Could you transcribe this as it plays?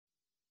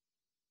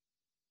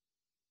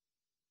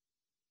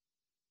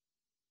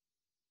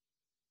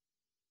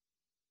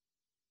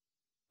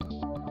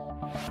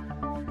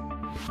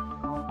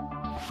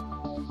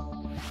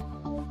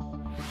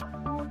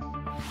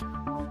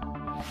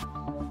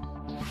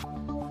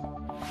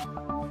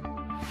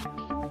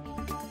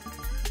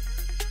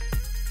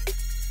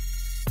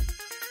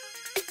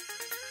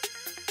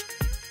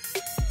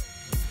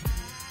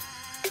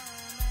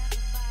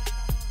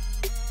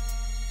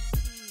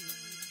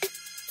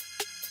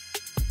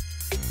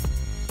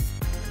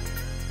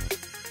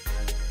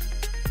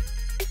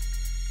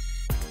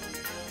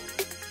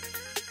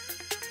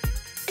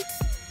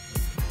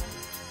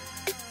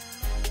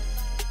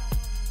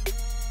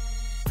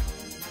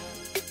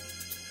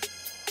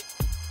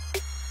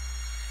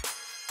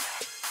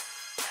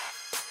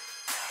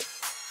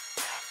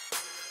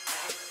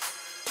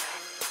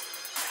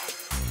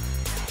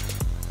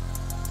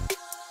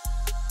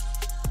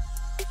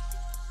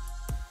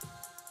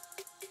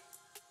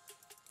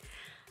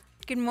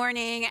Good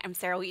morning. I'm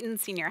Sarah Wheaton,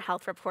 Senior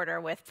Health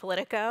Reporter with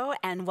POLITICO,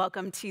 and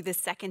welcome to the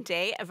second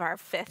day of our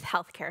 5th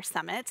Healthcare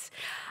Summit.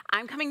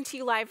 I'm coming to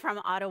you live from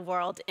Auto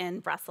World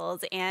in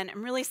Brussels, and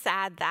I'm really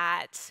sad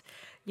that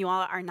you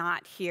all are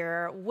not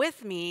here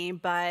with me,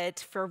 but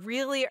for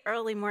really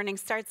early morning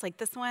starts like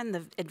this one,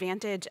 the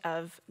advantage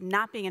of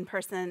not being in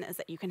person is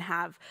that you can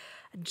have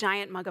a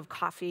giant mug of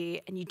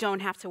coffee and you don't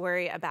have to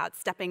worry about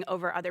stepping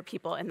over other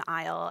people in the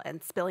aisle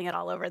and spilling it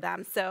all over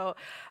them. So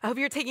I hope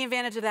you're taking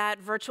advantage of that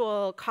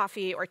virtual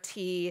coffee or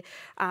tea.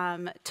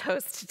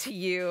 Toast to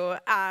you.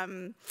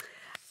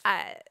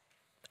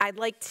 I'd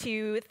like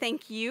to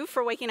thank you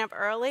for waking up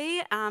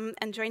early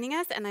and joining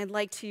us, and I'd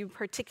like to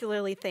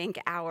particularly thank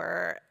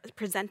our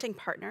presenting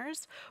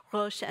partners,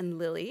 Roche and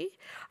Lilly,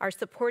 our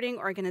supporting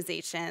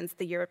organizations,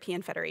 the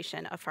European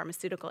Federation of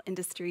Pharmaceutical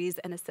Industries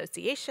and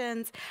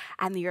Associations,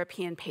 and the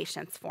European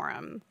Patients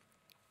Forum.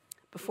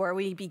 Before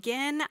we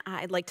begin,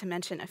 I'd like to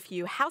mention a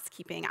few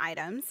housekeeping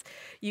items.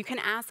 You can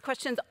ask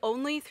questions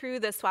only through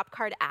the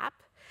SwapCard app.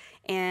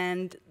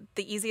 And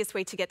the easiest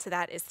way to get to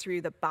that is through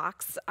the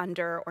box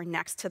under or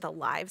next to the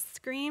live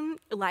stream,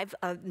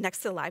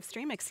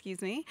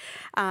 excuse me.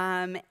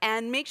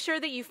 And make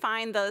sure that you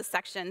find the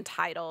section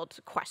titled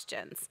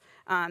questions.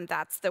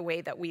 That's the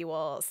way that we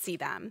will see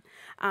them.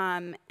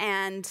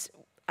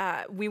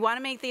 We want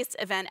to make this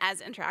event as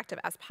interactive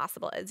as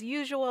possible as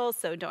usual,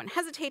 so don't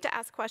hesitate to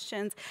ask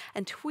questions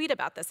and tweet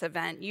about this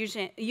event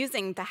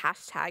using the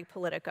hashtag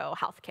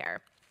 #PoliticoHealthcare.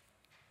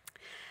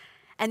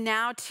 And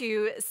now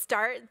to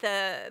start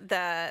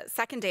the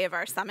second day of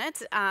our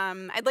summit,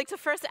 I'd like to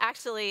first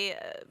actually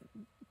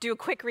do a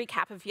quick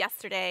recap of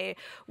yesterday.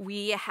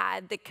 We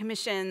had the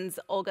Commission's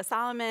Olga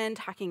Solomon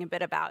talking a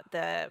bit about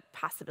the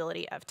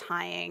possibility of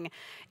tying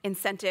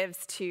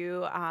incentives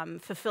to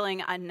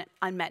fulfilling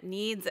unmet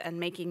needs and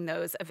making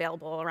those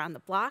available around the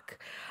block.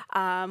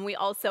 We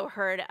also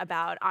heard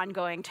about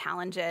ongoing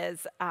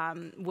challenges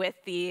with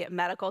the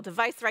medical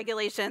device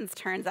regulations.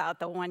 Turns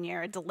out the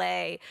one-year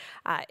delay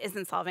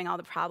isn't solving all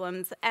the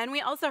problems. And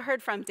we also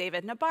heard from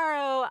David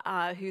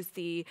Nabarro, who's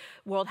the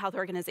World Health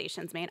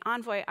Organization's main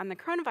envoy on the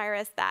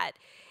coronavirus, that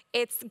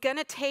it's going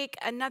to take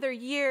another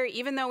year,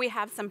 even though we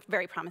have some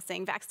very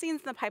promising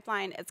vaccines in the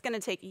pipeline, it's going to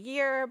take a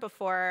year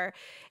before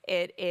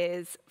it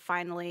is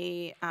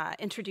finally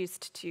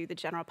introduced to the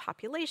general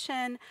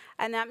population.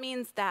 And that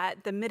means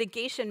that the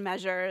mitigation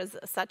measures,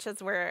 such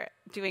as we're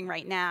doing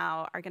right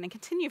now, are going to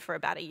continue for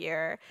about a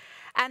year.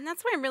 And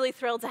that's why I'm really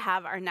thrilled to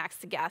have our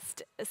next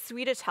guest,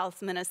 Swedish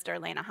Health Minister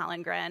Lena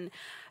Hallengren.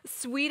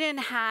 Sweden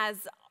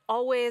has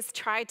always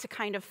tried to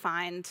kind of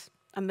find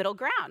a middle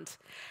ground.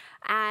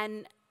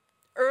 And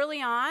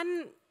early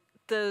on,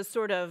 the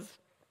sort of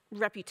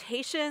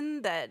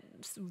reputation that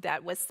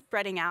was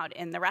spreading out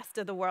in the rest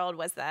of the world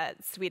was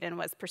that Sweden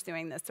was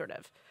pursuing this sort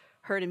of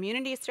herd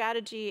immunity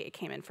strategy. It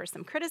came in for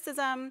some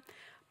criticism,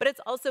 but it's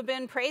also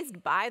been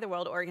praised by the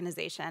World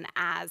Organization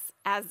as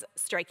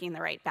striking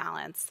the right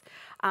balance.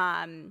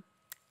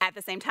 At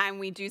the same time,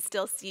 we do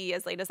still see,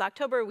 as late as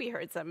October, we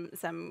heard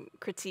some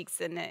critiques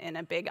in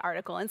a big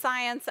article in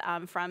Science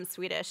from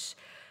Swedish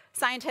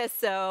scientists.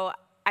 So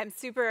I'm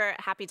super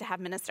happy to have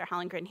Minister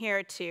Hallengren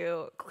here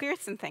to clear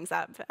some things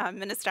up.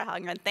 Minister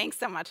Hallengren, thanks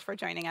so much for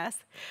joining us.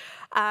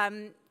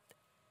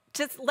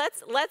 Just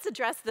let's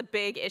address the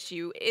big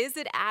issue. Is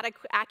it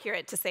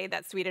accurate to say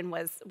that Sweden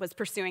was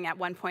pursuing at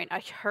one point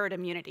a herd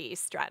immunity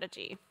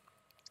strategy?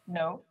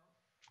 No.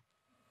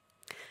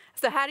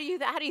 So how do you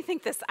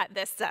think this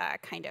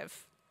kind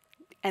of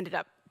ended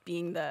up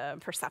being the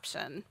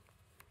perception,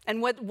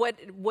 and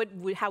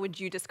how would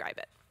you describe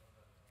it?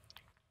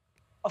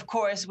 Of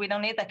course, we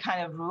don't need that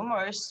kind of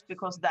rumors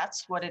because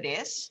that's what it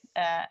is.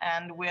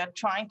 And we are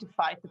trying to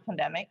fight the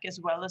pandemic as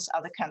well as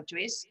other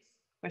countries.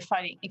 We're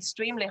fighting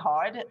extremely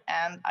hard.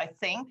 And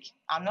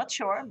I'm not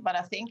sure, but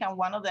I think I'm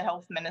one of the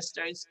health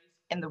ministers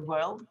in the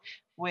world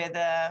with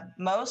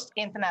most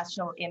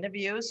international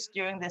interviews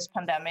during this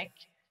pandemic,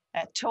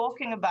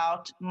 talking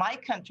about my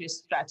country's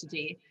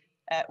strategy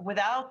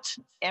without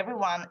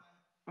everyone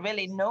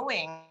really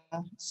knowing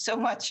so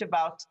much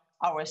about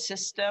our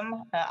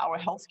system, our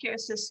healthcare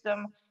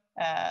system,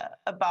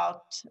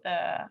 about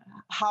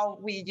how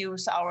we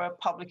use our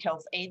public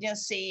health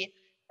agency,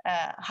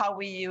 how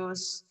we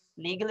use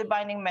legally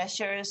binding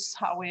measures,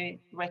 how we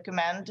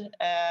recommend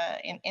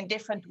in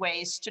different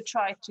ways to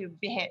try to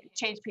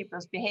change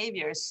people's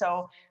behaviors.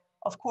 So,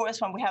 of course,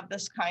 when we have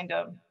this kind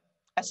of,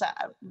 as I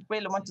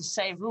really want to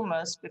say,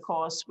 rumors,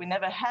 because we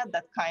never had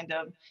that kind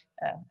of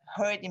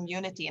herd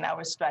immunity in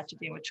our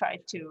strategy. We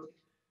tried to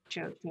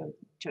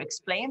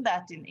explain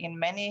that in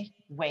many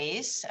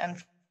ways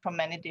and from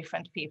many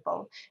different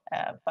people.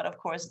 But of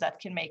course, that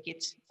can make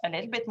it a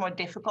little bit more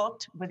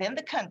difficult within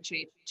the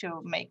country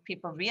to make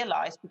people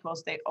realize,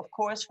 because they, of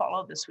course,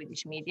 follow the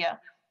Swedish media,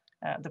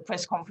 the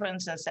press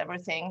conferences,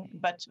 everything.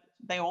 But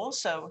they're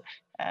also,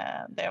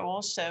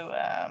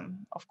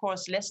 of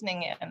course,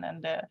 listening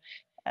and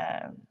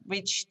are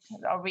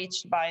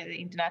reached by the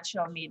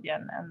international media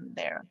and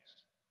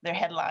their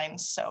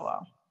headlines.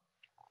 So,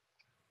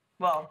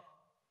 well.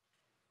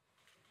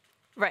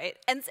 Right.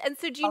 And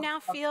so do you now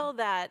feel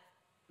that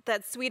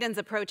Sweden's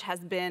approach has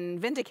been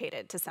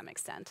vindicated to some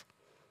extent?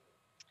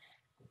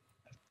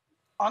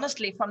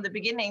 Honestly, from the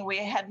beginning, we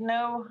had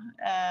no,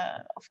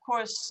 of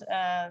course,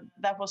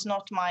 that was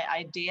not my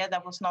idea.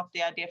 That was not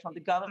the idea from the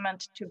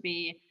government to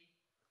be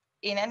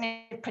in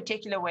any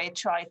particular way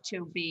try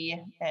to be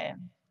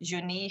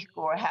unique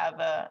or have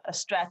a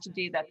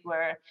strategy that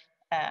were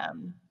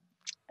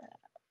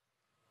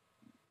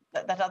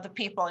that other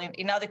people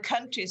in other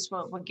countries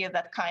will give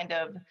that kind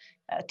of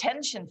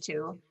attention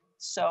to.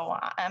 So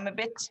I'm a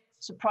bit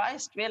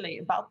surprised, really,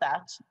 about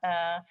that.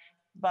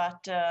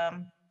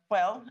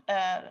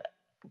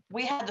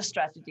 We had a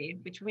strategy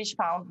which we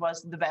found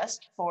was the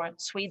best for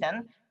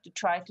Sweden to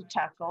try to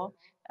tackle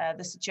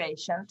the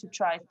situation, to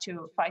try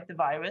to fight the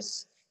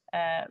virus,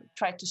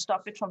 try to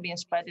stop it from being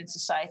spread in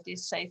society,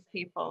 save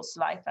people's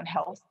life and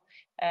health.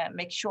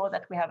 Make sure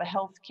that we have a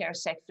healthcare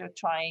sector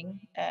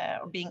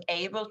being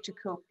able to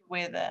cope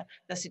with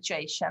the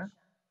situation.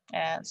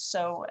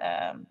 So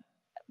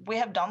we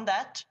have done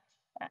that.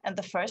 And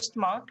the first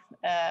month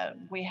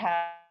we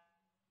have.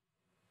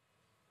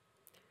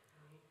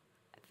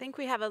 I think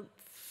we have a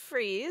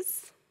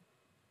freeze.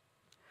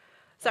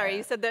 Sorry,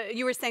 you said that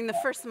you were saying the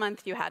first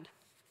month you had.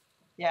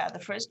 Yeah,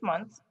 the first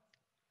month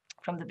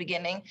from the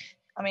beginning.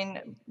 I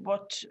mean,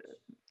 what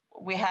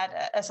we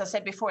had, as I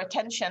said before,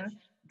 attention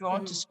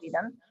drawn to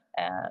Sweden.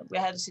 We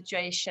had a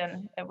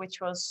situation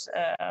which was,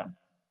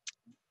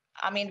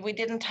 we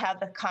didn't have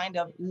the kind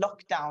of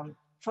lockdown,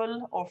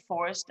 full or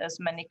forced,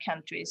 as many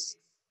countries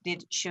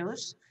did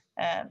choose.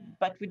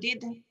 But we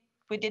did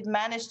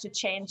manage to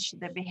change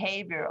the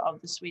behavior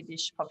of the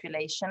Swedish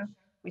population.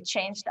 We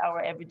changed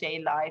our everyday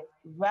life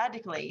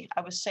radically,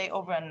 I would say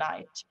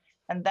overnight.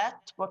 And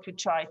that's what we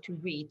try to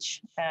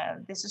reach.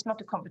 This is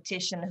not a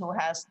competition who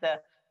has the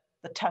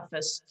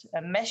toughest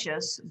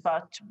measures,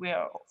 but we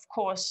are, of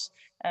course,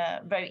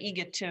 very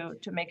eager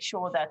to make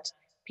sure that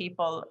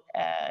people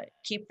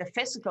keep the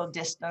physical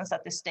distance,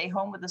 that they stay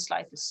home with the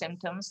slightest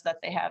symptoms,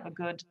 that they have a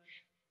good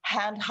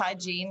hand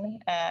hygiene,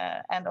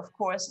 and of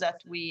course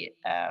that we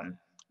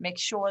make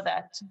sure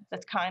that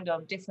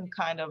different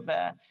kind of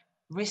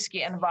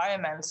risky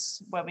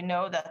environments where we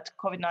know that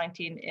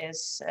COVID-19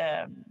 is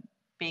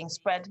being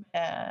spread,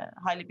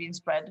 highly being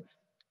spread,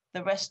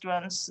 the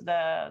restaurants,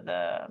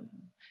 the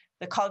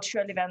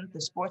cultural event,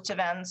 the sports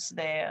events,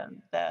 the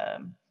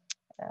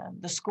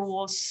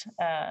schools,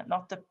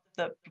 not the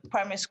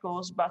primary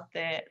schools, but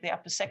the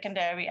upper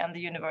secondary and the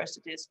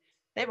universities,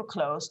 they were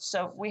closed.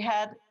 So we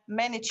had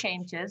many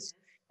changes,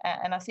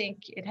 and I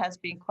think it has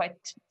been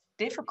quite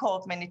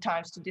difficult many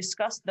times to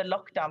discuss the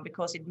lockdown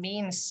because it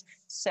means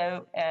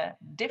so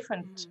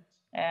different,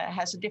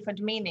 has a different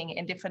meaning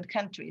in different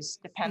countries,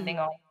 depending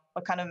on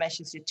what kind of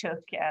measures you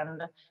took,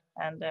 and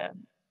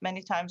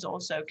many times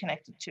also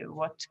connected to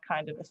what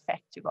kind of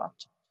effect you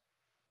got.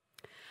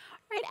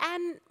 Right,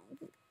 and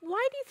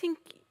why do you think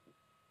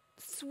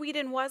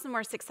Sweden was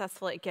more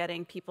successful at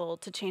getting people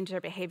to change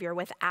their behavior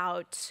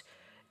without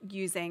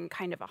using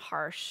kind of a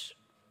harsh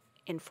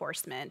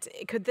enforcement?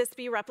 Could this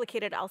be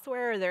replicated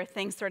elsewhere, or are there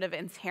things sort of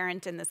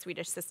inherent in the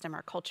Swedish system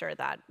or culture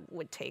that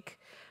would take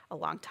a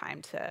long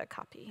time to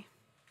copy?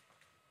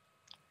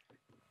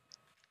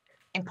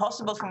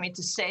 Impossible for me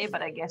to say,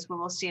 but I guess we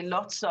will see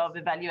lots of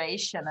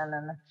evaluation, and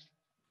then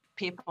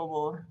people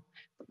will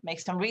make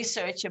some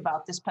research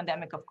about this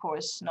pandemic, of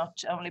course,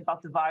 not only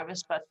about the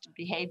virus, but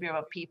behavior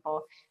of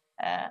people.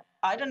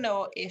 I don't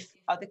know if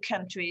other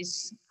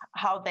countries,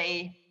 how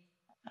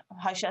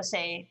should I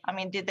say,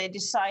 did they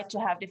decide to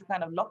have different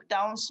kind of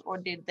lockdowns, or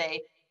did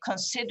they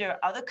consider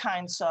other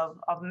kinds of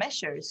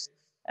measures?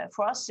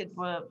 For us, it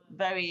was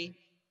very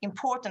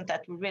important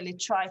that we really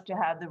try to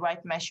have the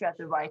right measure at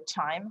the right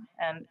time.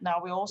 And now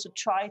we also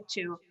try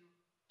to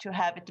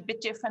have it a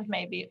bit different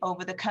maybe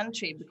over the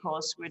country,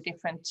 because we're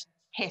different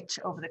hit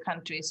over the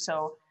country.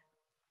 So,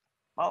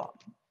 well,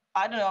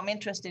 I don't know, I'm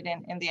interested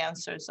in the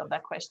answers of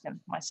that question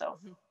myself.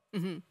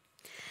 Mm-hmm.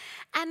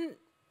 And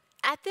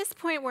at this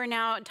point, we're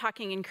now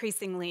talking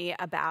increasingly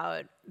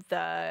about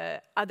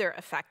the other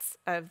effects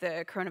of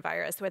the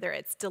coronavirus, whether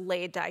it's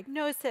delayed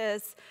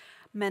diagnosis,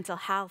 mental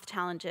health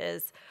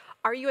challenges.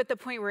 are you at the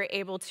point where you're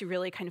able to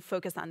really kind of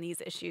focus on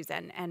these issues,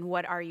 and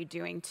what are you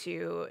doing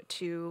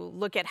to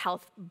look at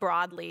health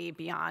broadly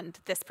beyond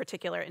this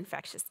particular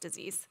infectious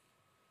disease?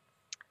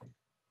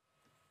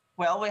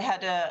 Well, we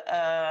had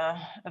a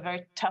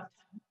very tough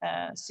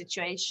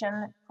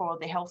situation for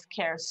the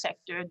healthcare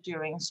sector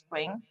during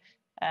spring.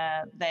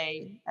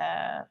 They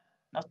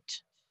not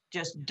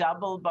just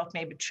double, but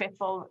maybe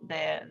triple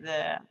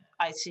the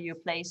ICU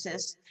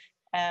places.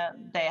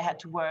 They had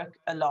to work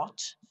a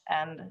lot.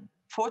 And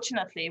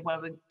fortunately,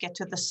 when we get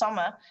to the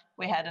summer,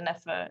 we had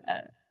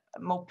a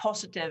more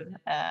positive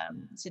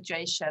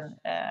situation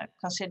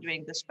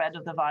considering the spread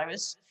of the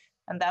virus.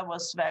 And that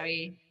was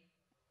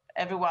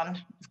everyone,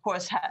 of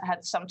course,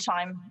 had some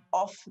time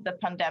off the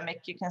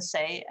pandemic, you can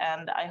say.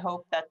 And I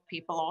hope that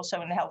people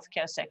also in the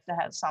healthcare sector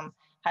had some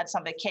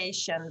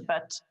vacation,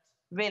 but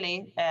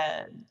really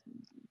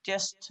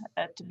just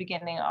at the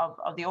beginning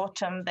of the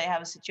autumn, they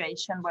have a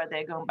situation where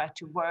they're going back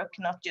to work,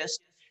 not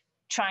just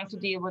trying to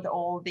deal with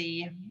all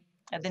the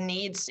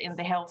needs in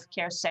the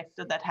healthcare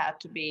sector that had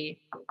to be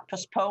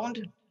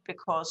postponed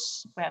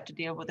because we have to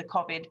deal with the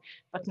COVID.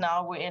 But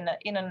now we're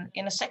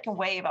in a second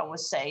wave, I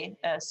would say,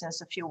 since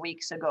a few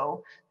weeks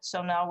ago.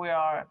 So now we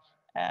are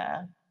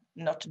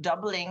not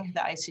doubling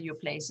the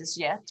ICU places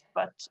yet,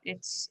 but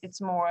it's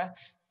more.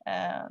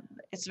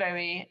 It's a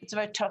very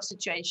tough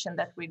situation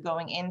that we're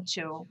going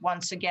into.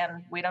 Once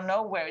again, we don't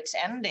know where it's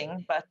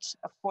ending, but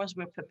of course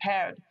we're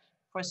prepared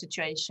for a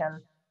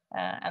situation,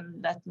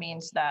 and that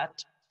means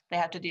that they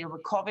have to deal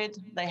with COVID,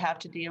 they have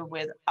to deal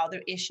with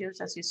other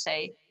issues, as you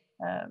say,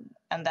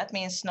 and that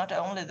means not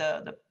only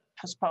the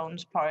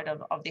postponed part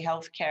of the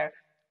healthcare,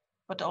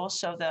 but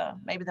also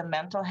maybe the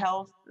mental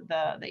health,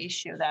 the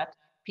issue that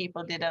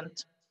people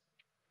didn't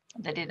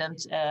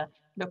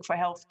look for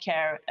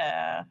healthcare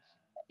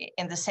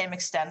in the same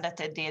extent that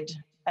they did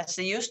as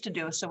they used to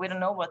do. So we don't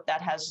know what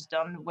that has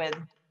done with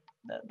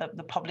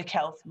the public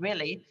health,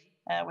 really.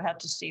 We have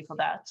to see for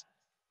that.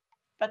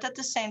 But at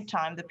the same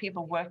time, the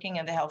people working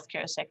in the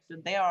healthcare sector,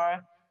 they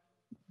are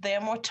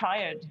more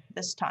tired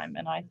this time.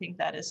 And I think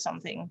that is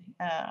something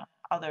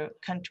other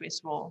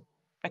countries will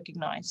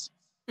recognize.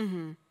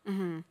 Mm-hmm,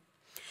 mm-hmm.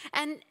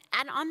 And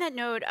on that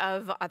note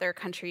of other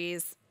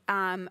countries,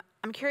 I'm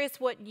curious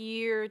what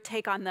your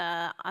take on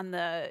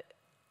the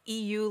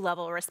EU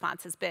level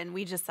response has been.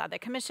 We just saw the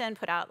Commission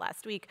put out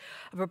last week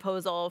a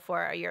proposal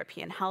for a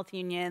European health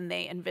union.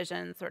 They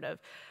envision sort of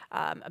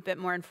a bit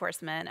more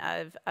enforcement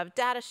of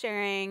data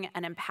sharing,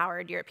 an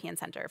empowered European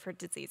Center for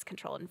Disease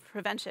Control and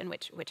Prevention,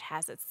 which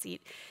has its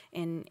seat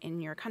in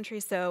your country.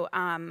 So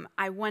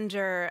I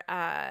wonder,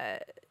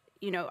 are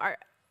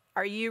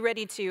you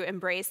ready to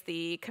embrace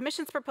the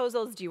Commission's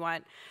proposals? Do you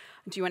want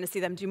to see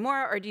them do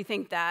more, or do you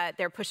think that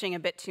they're pushing a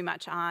bit too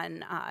much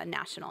on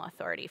national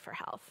authority for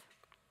health?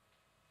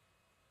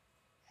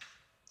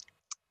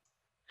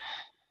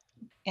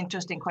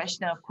 Interesting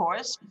question, of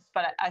course,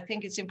 but I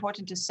think it's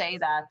important to say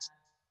that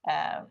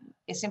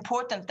it's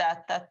important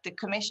that the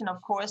Commission,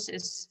 of course,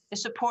 is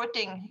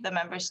supporting the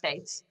member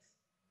states.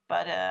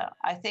 But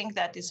I think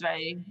that is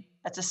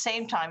at the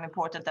same time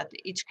important that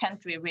each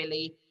country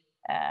really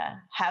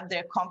have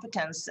their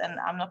competence, and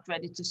I'm not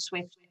ready to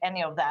swift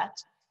any of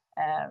that.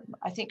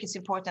 I think it's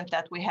important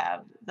that we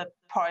have the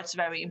parts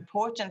very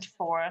important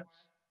for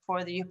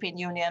the European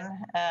Union.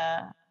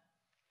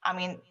 I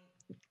mean,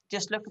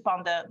 just look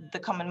upon the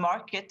common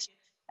market,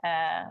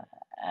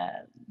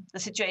 the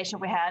situation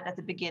we had at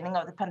the beginning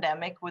of the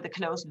pandemic with the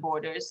closed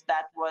borders.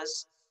 That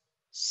was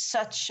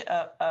such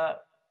a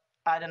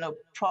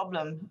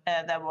problem.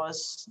 That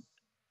was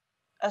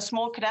a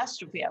small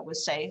catastrophe, I would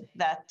say,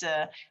 that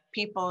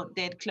people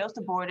did close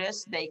the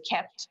borders. They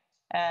kept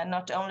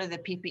not only the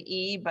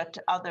PPE, but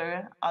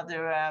other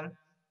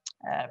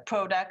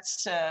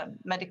products,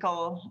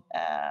 medical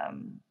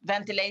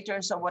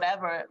ventilators or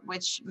whatever,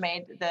 which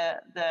made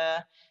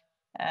the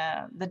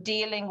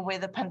dealing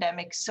with the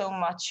pandemic so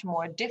much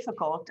more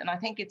difficult. And I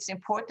think it's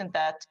important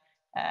that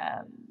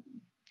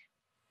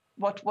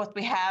what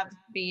we have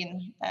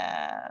been,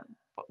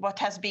 what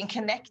has been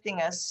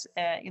connecting us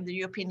in the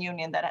European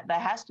Union, that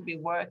has to be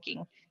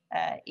working,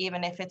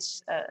 even if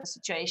it's a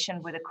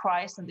situation with a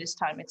crisis, and this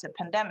time it's a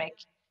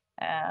pandemic.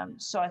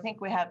 So I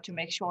think we have to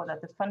make sure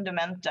that the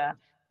fundamenta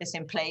is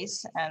in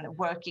place and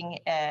working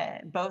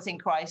both in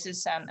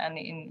crisis and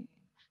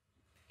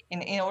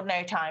in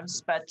ordinary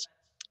times. But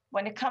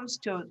when it comes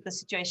to the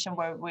situation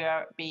where we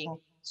are being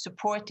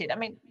supported, I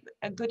mean,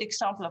 a good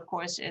example, of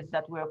course, is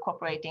that we're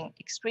cooperating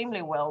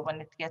extremely well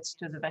when it gets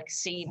to the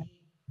vaccine.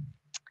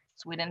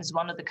 Sweden is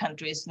one of the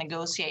countries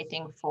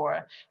negotiating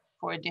for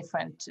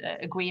different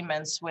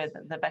agreements with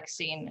the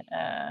vaccine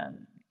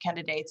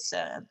candidates.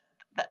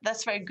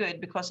 That's very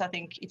good, because I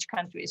think each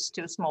country is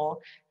too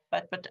small.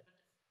 But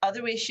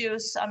other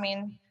issues, I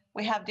mean,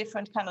 we have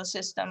different kind of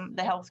system.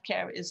 The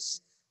healthcare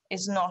is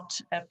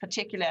not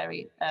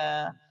particularly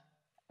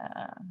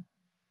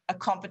a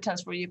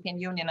competence for European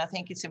Union. I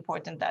think it's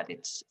important that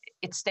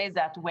it stays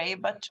that way,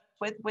 but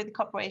with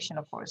cooperation,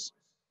 of course.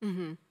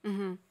 Mm-hmm,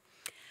 mm-hmm.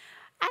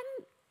 And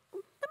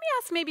let me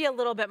ask maybe a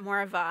little bit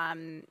more of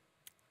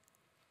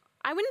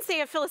I wouldn't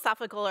say a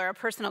philosophical or a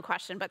personal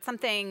question, but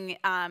something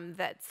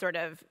that sort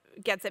of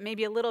gets at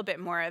maybe a little bit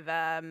more of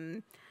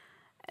an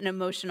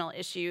emotional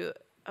issue.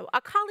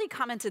 A colleague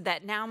commented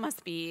that now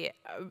must be,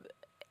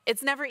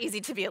 it's never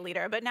easy to be a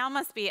leader, but now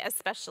must be an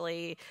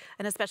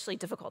especially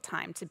difficult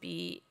time to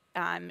be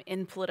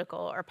in political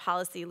or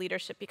policy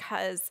leadership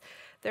because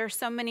there are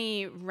so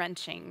many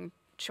wrenching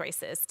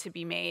choices to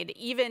be made,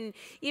 even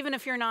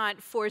if you're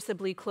not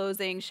forcibly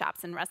closing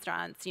shops and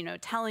restaurants,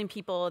 telling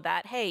people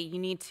that, hey, you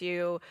need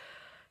to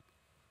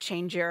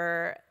change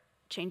your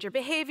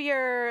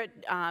behavior,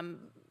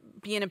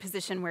 be in a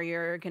position where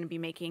you're going to be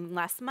making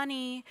less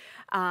money,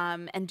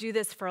 and do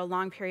this for a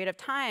long period of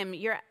time.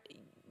 You're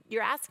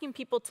asking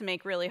people to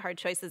make really hard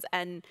choices,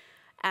 and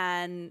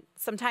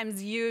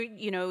sometimes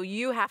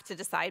you have to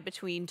decide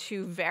between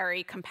two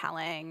very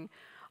compelling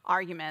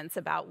arguments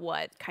about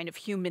what kind of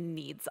human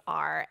needs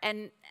are.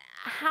 And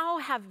how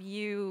have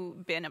you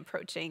been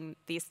approaching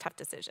these tough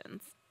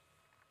decisions?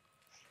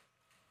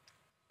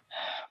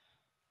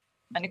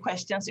 Many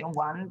questions in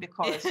one,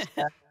 because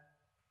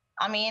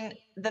I mean,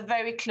 the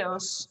very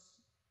close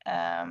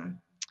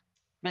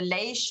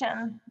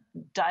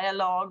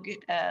dialogue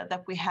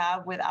that we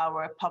have with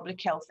our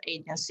public health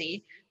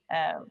agency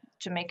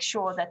to make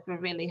sure that we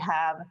really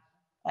have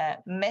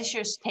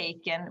measures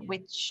taken,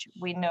 which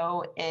we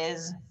know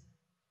is,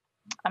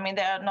 I mean,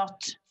 they are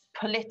not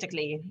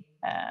politically,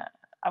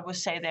 I would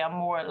say they are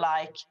more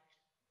like,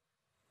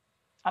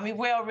 I mean,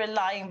 we are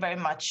relying very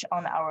much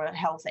on our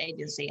health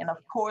agency. And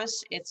of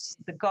course, it's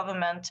the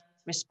government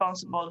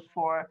responsible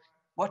for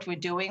what we're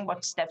doing,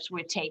 what steps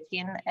we're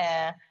taking,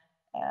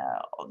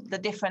 the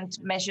different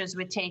measures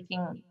we're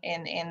taking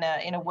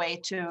in a way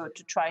to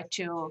try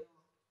to,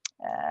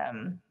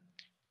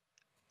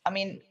 I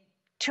mean,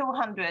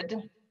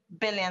 200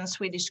 billion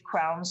Swedish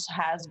crowns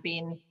has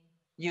been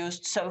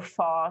used so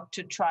far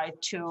to try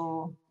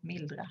to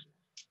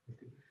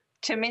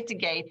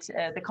mitigate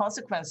the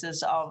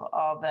consequences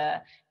of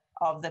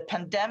the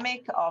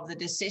pandemic, of the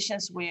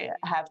decisions we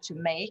have to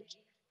make.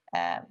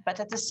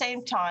 But at the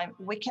same time,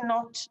 we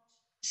cannot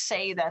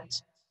say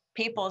that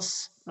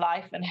people's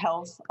life and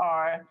health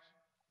are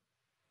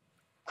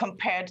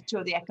compared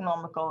to the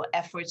economical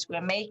efforts we're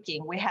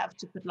making. We have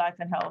to put life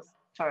and health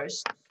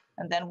first,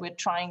 and then we're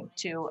trying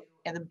to,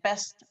 in the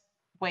best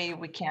way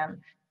we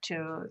can,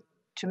 to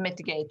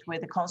mitigate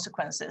with the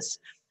consequences.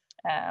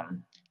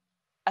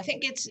 I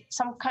think it's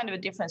some kind of a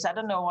difference. I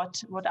don't know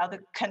what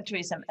other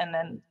countries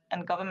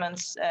and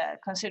governments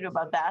consider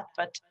about that,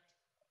 but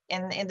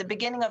in the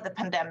beginning of the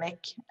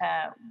pandemic,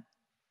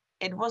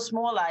 it was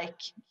more like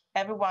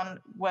everyone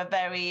were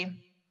very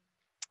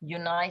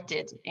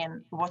united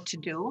in what to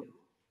do.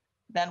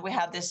 Then we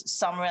had this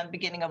summer and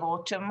beginning of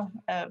autumn.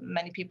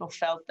 Many people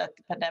felt that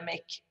the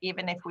pandemic,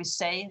 even if we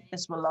say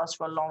this will last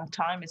for a long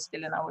time, it's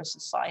still in our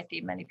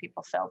society. Many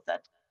people felt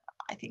that,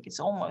 I think it's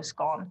almost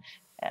gone.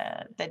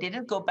 They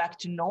didn't go back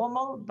to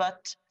normal,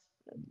 but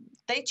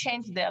they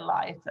changed their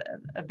life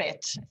a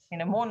bit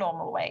in a more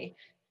normal way.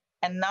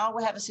 And now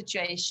we have a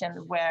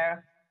situation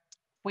where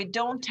we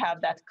don't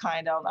have that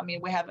kind of, I mean,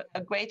 we have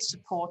a great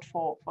support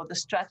for the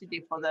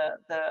strategy, for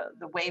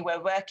the way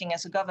we're working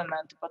as a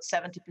government, but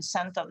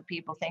 70% of the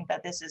people think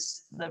that this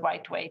is the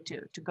right way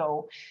to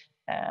go.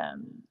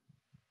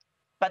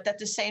 But at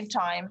the same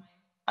time,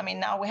 I mean,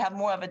 now we have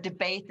more of a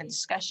debate and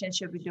discussion.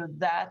 Should we do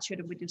that?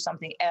 Should we do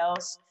something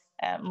else?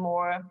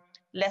 More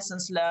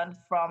lessons learned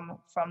from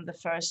the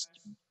first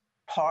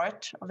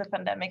part of the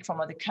pandemic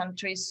from other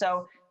countries.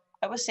 So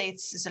I would say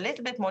it's a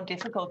little bit more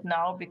difficult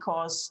now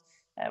because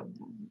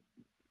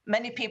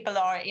many people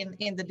are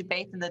in the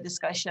debate and the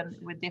discussion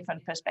with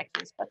different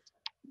perspectives, but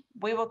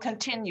we will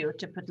continue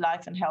to put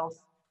life and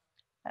health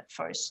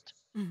first.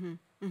 Mm-hmm,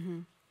 mm-hmm.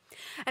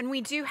 And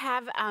we do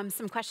have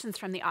some questions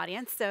from the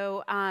audience.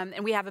 So,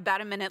 and we have about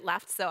a minute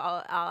left, so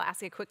I'll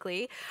ask it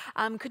quickly.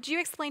 Could you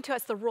explain to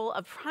us the role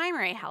of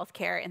primary health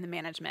care in the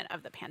management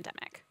of the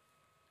pandemic?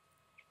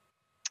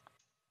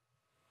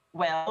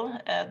 Well,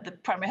 the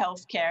primary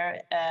health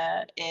care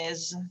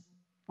is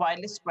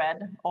widely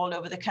spread all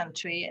over the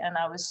country. And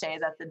I would say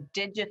that the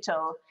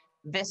digital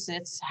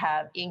visits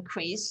have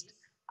increased,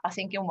 I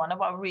think in one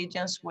of our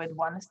regions with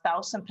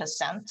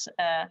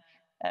 1,000%.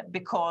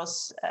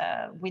 Because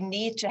we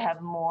need to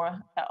have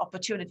more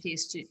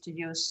opportunities to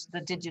use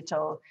the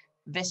digital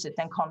visit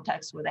and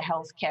contacts with the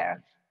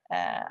healthcare.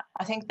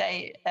 I think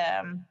they,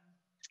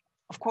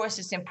 of course,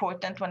 it's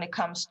important when it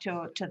comes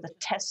to the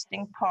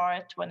testing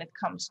part, when it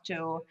comes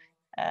to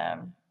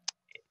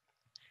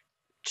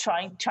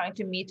trying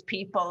to meet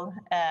people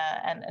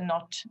and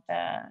not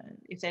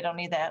if they don't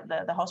need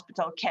the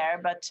hospital care,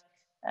 but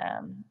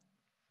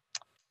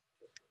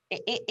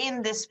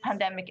in this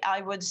pandemic,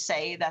 I would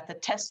say that the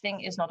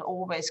testing is not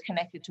always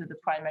connected to the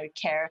primary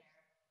care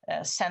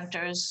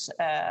centers,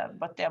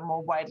 but they're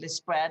more widely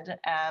spread.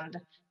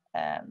 And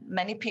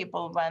many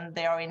people, when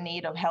they are in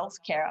need of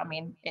healthcare, I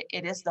mean,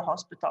 it is the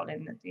hospital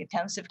and the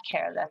intensive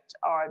care that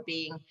are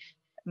being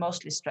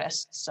mostly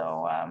stressed.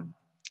 So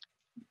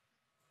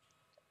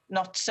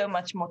not so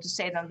much more to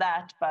say than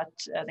that, but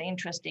the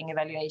interesting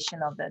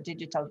evaluation of the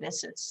digital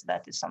visits,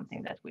 that is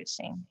something that we're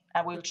seeing.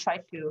 And we'll try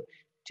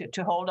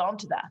to hold on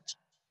to that.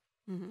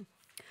 Mm-hmm.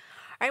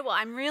 All right, well,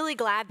 I'm really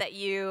glad that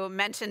you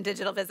mentioned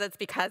digital visits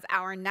because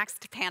our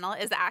next panel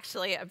is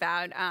actually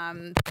about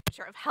the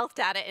future of health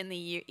data in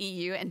the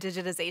EU and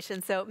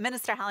digitization. So,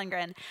 Minister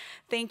Hallengren,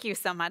 thank you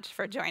so much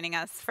for joining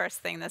us first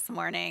thing this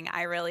morning.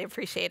 I really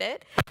appreciate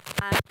it.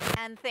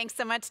 And thanks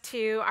so much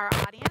to our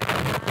audience.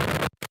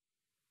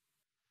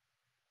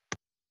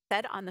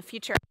 On the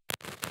future.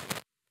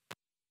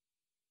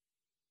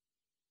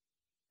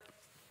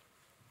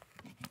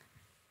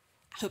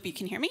 Hope you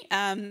can hear me.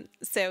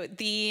 So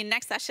the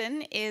next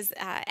session is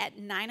at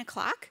 9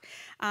 o'clock.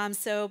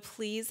 So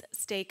please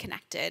stay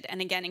connected. And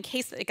again, in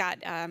case it got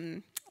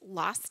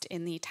lost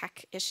in the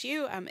tech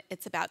issue,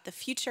 it's about the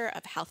future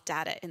of health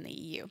data in the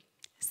EU.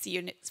 See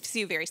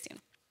you very soon.